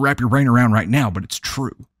it's hard to wrap your brain around right now, but it's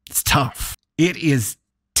true. It's tough. It is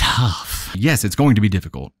tough. Yes, it's going to be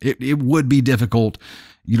difficult. It would be difficult,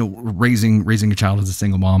 raising a child as a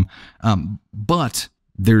single mom. But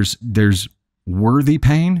there's worthy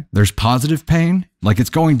pain. There's positive pain. Like, it's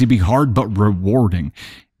going to be hard, but rewarding.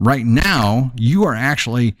 Right now, you are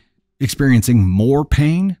actually experiencing more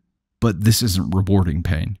pain, but this isn't rewarding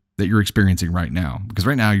pain that you're experiencing right now. Because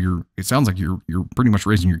right now it sounds like you're pretty much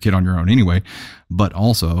raising your kid on your own anyway, but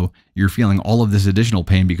also you're feeling all of this additional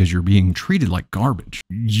pain because you're being treated like garbage.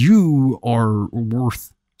 You are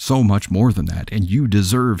worth so much more than that, and you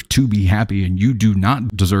deserve to be happy, and you do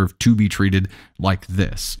not deserve to be treated like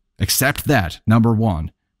this. Accept that, number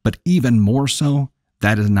one. But even more so,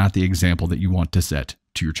 that is not the example that you want to set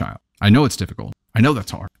to your child. I know it's difficult. I know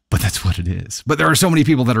that's hard, but that's what it is. But there are so many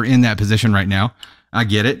people that are in that position right now. I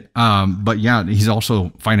get it. But yeah, he's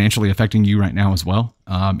also financially affecting you right now as well,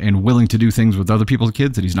 and willing to do things with other people's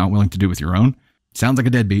kids that he's not willing to do with your own. Sounds like a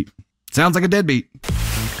deadbeat. Sounds like a deadbeat.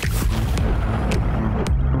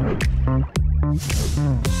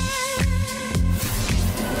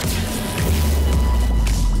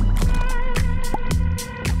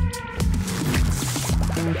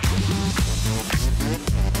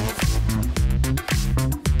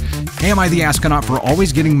 Am I the astronaut for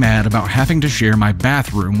always getting mad about having to share my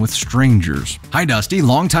bathroom with strangers? Hi, Dusty,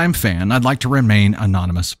 longtime fan. I'd like to remain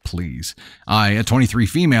anonymous, please. I, a 23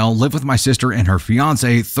 female, live with my sister and her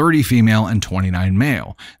fiance, 30 female and 29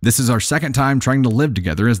 male. This is our second time trying to live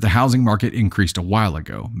together as the housing market increased a while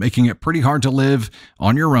ago, making it pretty hard to live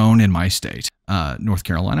on your own in my state. North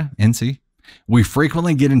Carolina, NC. We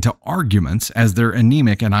frequently get into arguments as they're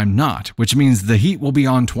anemic and I'm not, which means the heat will be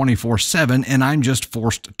on 24/7 and I'm just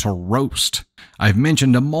forced to roast. I've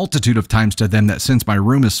mentioned a multitude of times to them that since my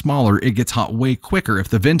room is smaller, it gets hot way quicker if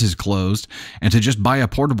the vent is closed, and to just buy a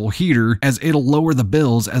portable heater as it'll lower the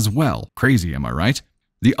bills as well. Crazy, am I right?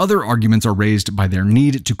 The other arguments are raised by their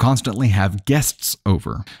need to constantly have guests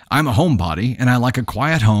over. I'm a homebody, and I like a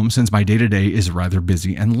quiet home since my day-to-day is rather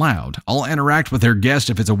busy and loud. I'll interact with their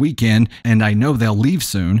guest if it's a weekend, and I know they'll leave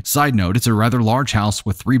soon. Side note, it's a rather large house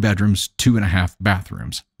with 3 bedrooms, 2.5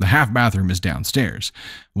 bathrooms. The half bathroom is downstairs.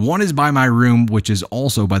 One is by my room, which is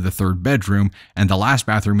also by the 3rd bedroom, and the last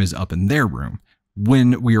bathroom is up in their room.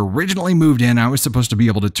 When we originally moved in, I was supposed to be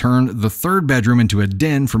able to turn the 3rd bedroom into a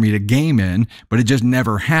den for me to game in, but it just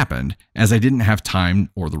never happened as I didn't have time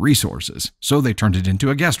or the resources. So they turned it into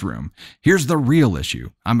a guest room. Here's the real issue.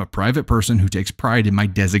 I'm a private person who takes pride in my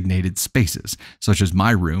designated spaces, such as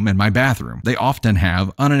my room and my bathroom. They often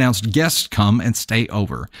have unannounced guests come and stay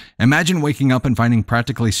over. Imagine waking up and finding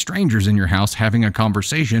practically strangers in your house having a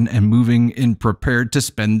conversation and moving in prepared to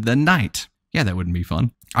spend the night. Yeah, that wouldn't be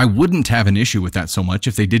fun. I wouldn't have an issue with that so much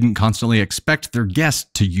if they didn't constantly expect their guests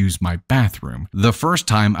to use my bathroom. The first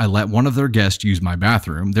time I let one of their guests use my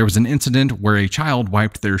bathroom, there was an incident where a child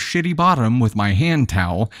wiped their shitty bottom with my hand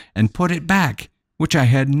towel and put it back, which I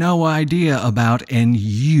had no idea about and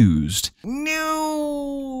used.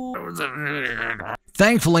 No!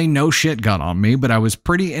 Thankfully, no shit got on me, but I was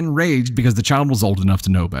pretty enraged because the child was old enough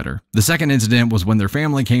to know better. The second incident was when their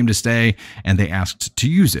family came to stay and they asked to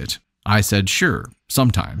use it. I said, sure,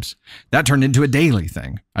 sometimes. That turned into a daily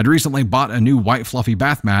thing. I'd recently bought a new white fluffy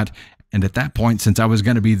bath mat, and at that point, since I was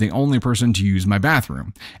going to be the only person to use my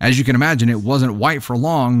bathroom. As you can imagine, it wasn't white for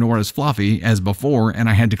long nor as fluffy as before, and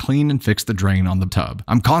I had to clean and fix the drain on the tub.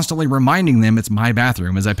 I'm constantly reminding them it's my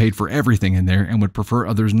bathroom as I paid for everything in there and would prefer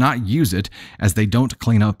others not use it as they don't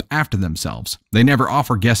clean up after themselves. They never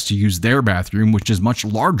offer guests to use their bathroom, which is much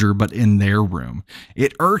larger but in their room.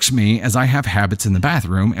 It irks me as I have habits in the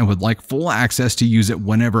bathroom and would like full access to use it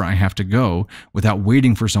whenever I have to go without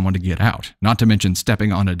waiting for someone to get out, not to mention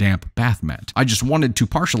stepping on a damp bath mat. I just wanted to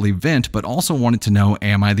partially vent, but also wanted to know,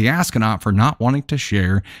 am I the astronaut for not wanting to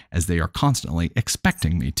share as they are constantly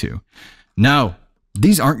expecting me to? No,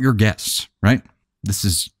 these aren't your guests, right? This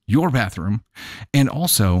is your bathroom. And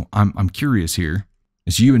also, I'm curious here.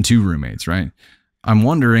 It's you and 2 roommates, right? I'm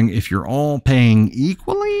wondering if you're all paying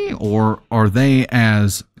equally, or are they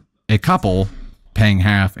as a couple paying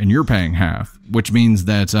half and you're paying half, which means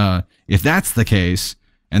that if that's the case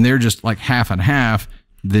and they're just like half and half,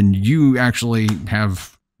 then you actually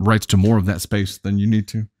have rights to more of that space than you need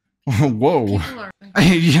to. Whoa.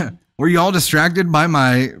 Yeah. Were you all distracted by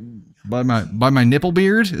my nipple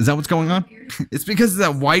beard? Is that what's going on? It's because of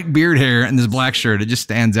that white beard hair and this black shirt. It just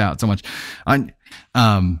stands out so much.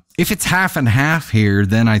 If it's half and half here,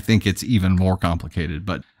 then I think it's even more complicated.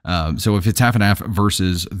 But so if it's half and half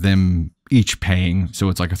versus them each paying, so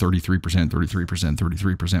it's like a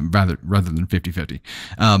 33%, rather than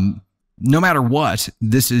 50-50. No matter what,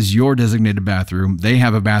 this is your designated bathroom. They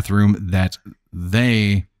have a bathroom that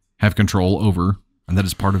they have control over, and that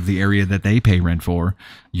is part of the area that they pay rent for.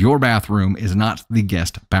 Your bathroom is not the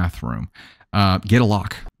guest bathroom. Get a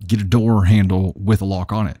lock. Get a door handle with a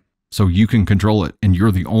lock on it so you can control it, and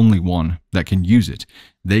you're the only one that can use it.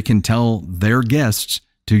 They can tell their guests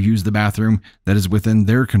to use the bathroom that is within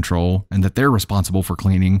their control and that they're responsible for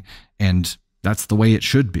cleaning, and that's the way it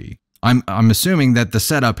should be. I'm assuming that the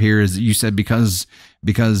setup here is, you said, because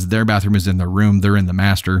because their bathroom is in their room. They're in the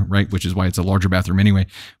master, right? Which is why it's a larger bathroom anyway.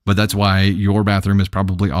 But that's why your bathroom is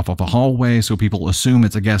probably off of a hallway. So people assume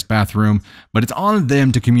it's a guest bathroom, but it's on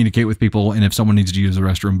them to communicate with people. And if someone needs to use the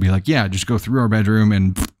restroom, be like, yeah, just go through our bedroom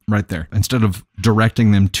and right there, instead of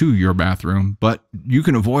directing them to your bathroom. But you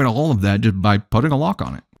can avoid all of that just by putting a lock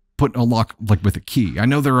on it. Put a lock like with a key. I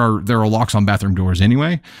know there are locks on bathroom doors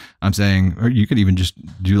anyway. I'm saying, or you could even just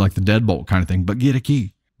do like the deadbolt kind of thing, but get a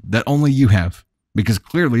key that only you have, because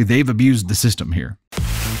clearly they've abused the system here.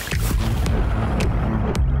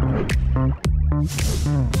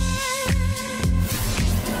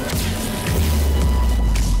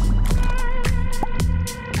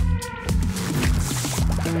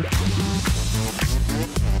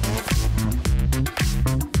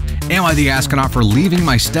 Am I the astronaut for leaving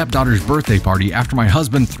my stepdaughter's birthday party after my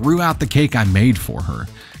husband threw out the cake I made for her?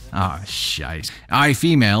 Ah, shite. I,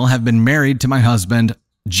 female, have been married to my husband,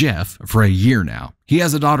 Jeff, for a year now. He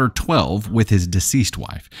has a daughter 12 with his deceased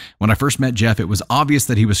wife. When I first met Jeff, it was obvious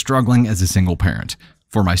that he was struggling as a single parent.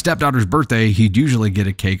 For my stepdaughter's birthday, he'd usually get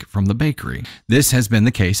a cake from the bakery. This has been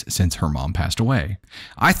the case since her mom passed away.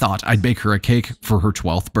 I thought I'd bake her a cake for her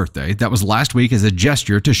 12th birthday. That was last week as a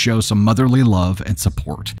gesture to show some motherly love and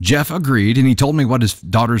support. Jeff agreed, and he told me what his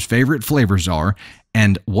daughter's favorite flavors are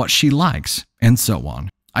and what she likes, and so on.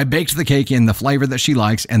 I baked the cake in the flavor that she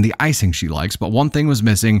likes and the icing she likes, but one thing was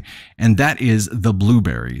missing, and that is the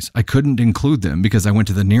blueberries. I couldn't include them because I went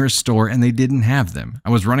to the nearest store and they didn't have them. I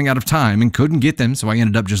was running out of time and couldn't get them, so I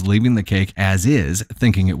ended up just leaving the cake as is,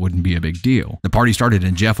 thinking it wouldn't be a big deal. The party started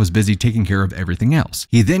and Jeff was busy taking care of everything else.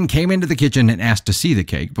 He then came into the kitchen and asked to see the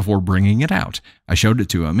cake before bringing it out. I showed it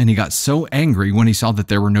to him, and he got so angry when he saw that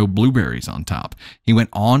there were no blueberries on top. He went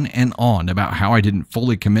on and on about how I didn't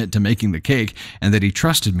fully commit to making the cake and that he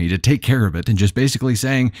trusted me to take care of it, and just basically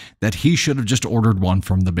saying that he should have just ordered one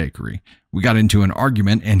from the bakery. We got into an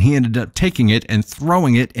argument, and he ended up taking it and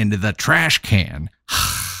throwing it into the trash can.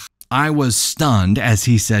 I was stunned as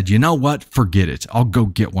he said, "You know what? Forget it. I'll go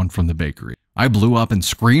get one from the bakery." I blew up and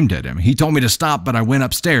screamed at him. He told me to stop, but I went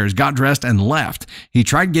upstairs, got dressed, and left. He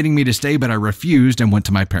tried getting me to stay, but I refused and went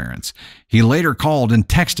to my parents. He later called and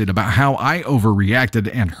texted about how I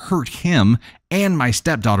overreacted and hurt him and my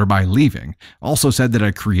stepdaughter by leaving. Also said that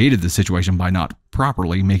I created the situation by not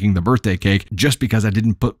properly making the birthday cake just because I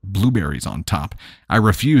didn't put blueberries on top. I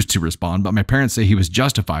refused to respond, but my parents say he was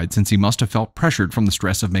justified since he must have felt pressured from the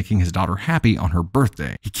stress of making his daughter happy on her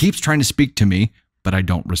birthday. He keeps trying to speak to me, but I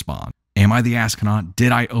don't respond. Am I the astronaut?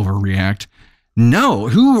 Did I overreact? No.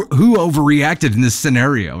 Who overreacted in this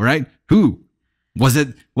scenario, right? Who? Was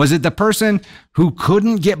it the person who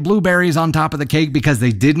couldn't get blueberries on top of the cake because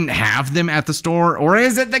they didn't have them at the store? Or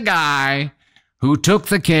is it the guy who took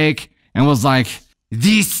the cake and was like,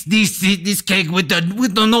 this cake with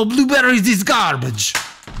the no blueberries is garbage?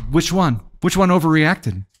 Which one? Which one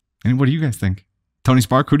overreacted? And what do you guys think? Tony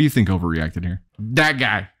Spark, who do you think overreacted here? That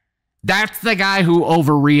guy. That's the guy who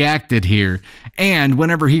overreacted here. And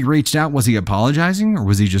whenever he reached out, was he apologizing or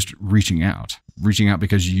was he just reaching out? Reaching out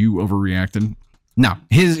because you overreacted? No,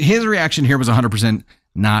 his reaction here was 100%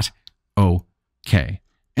 not okay.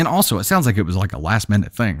 And also, it sounds like it was like a last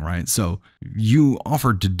minute thing, right? So you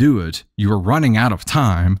offered to do it. You were running out of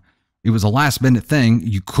time. It was a last minute thing.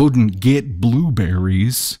 You couldn't get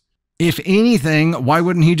blueberries. If anything, why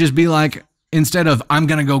wouldn't he just be like, instead of, I'm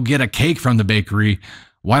going to go get a cake from the bakery,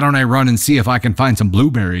 why don't I run and see if I can find some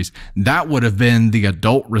blueberries? That would have been the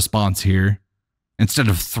adult response here. Instead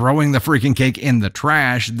of throwing the freaking cake in the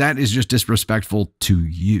trash, that is just disrespectful to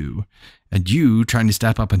you. And you trying to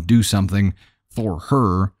step up and do something for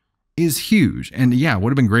her is huge. And yeah, it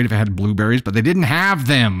would have been great if it had blueberries, but they didn't have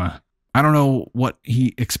them. I don't know what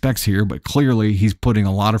he expects here, but clearly he's putting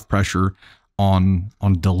a lot of pressure on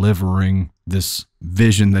delivering this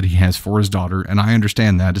vision that he has for his daughter. And I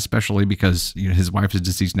understand that, especially because his wife is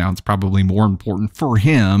deceased now. It's probably more important for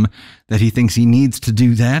him that he thinks he needs to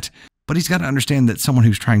do that. But he's got to understand that someone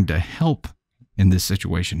who's trying to help in this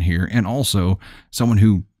situation here, and also someone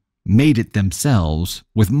who made it themselves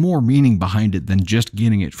with more meaning behind it than just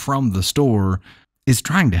getting it from the store, is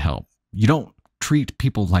trying to help. You don't treat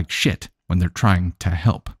people like shit when they're trying to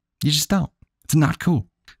help. You just don't. It's not cool.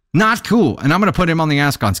 Not cool. And I'm going to put him on the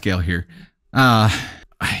Ascon scale here. I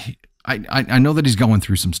know that he's going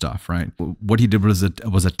through some stuff, right? What he did was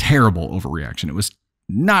a terrible overreaction. It was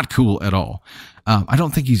not cool at all. I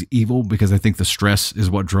don't think he's evil because I think the stress is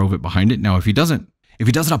what drove it behind it. Now, if he doesn't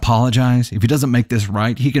apologize, if he doesn't make this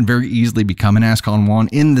right, he can very easily become an Ascon one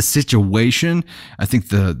in the situation. I think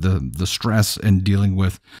the stress and dealing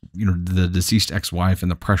with the deceased ex-wife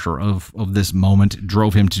and the pressure of this moment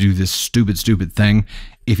drove him to do this stupid thing.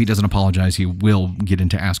 if he doesn't apologize, he will get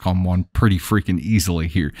into ASCOM 1 pretty freaking easily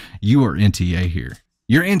here. You are NTA here.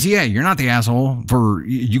 You're NTA. You're not the asshole for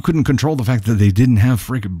you couldn't control the fact that they didn't have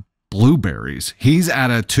freaking blueberries. He's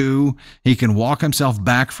at a 2. He can walk himself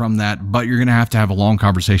back from that, but you're going to have a long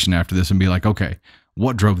conversation after this and be like, okay,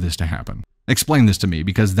 what drove this to happen? Explain this to me,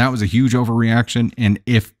 because that was a huge overreaction. And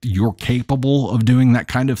if you're capable of doing that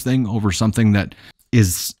kind of thing over something that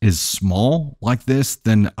is small like this,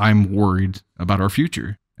 then I'm worried about our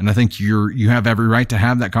future. And I think you have every right to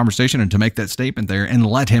have that conversation and to make that statement there and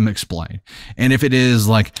let him explain. And if it is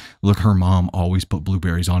like, look, her mom always put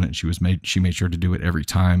blueberries on it and she made sure to do it every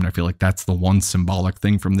time. And I feel like that's the one symbolic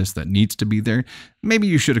thing from this that needs to be there. Maybe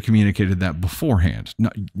you should have communicated that beforehand.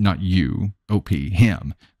 Not you, OP,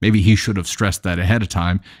 him. Maybe he should have stressed that ahead of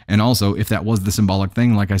time. And also, if that was the symbolic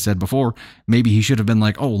thing, like I said before, maybe he should have been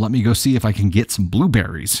like, oh, let me go see if I can get some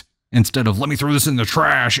blueberries instead of let me throw this in the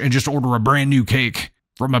trash and just order a brand new cake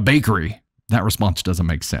from a bakery. That response doesn't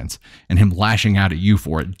make sense. And him lashing out at you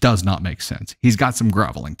for it does not make sense. He's got some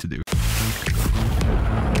groveling to do.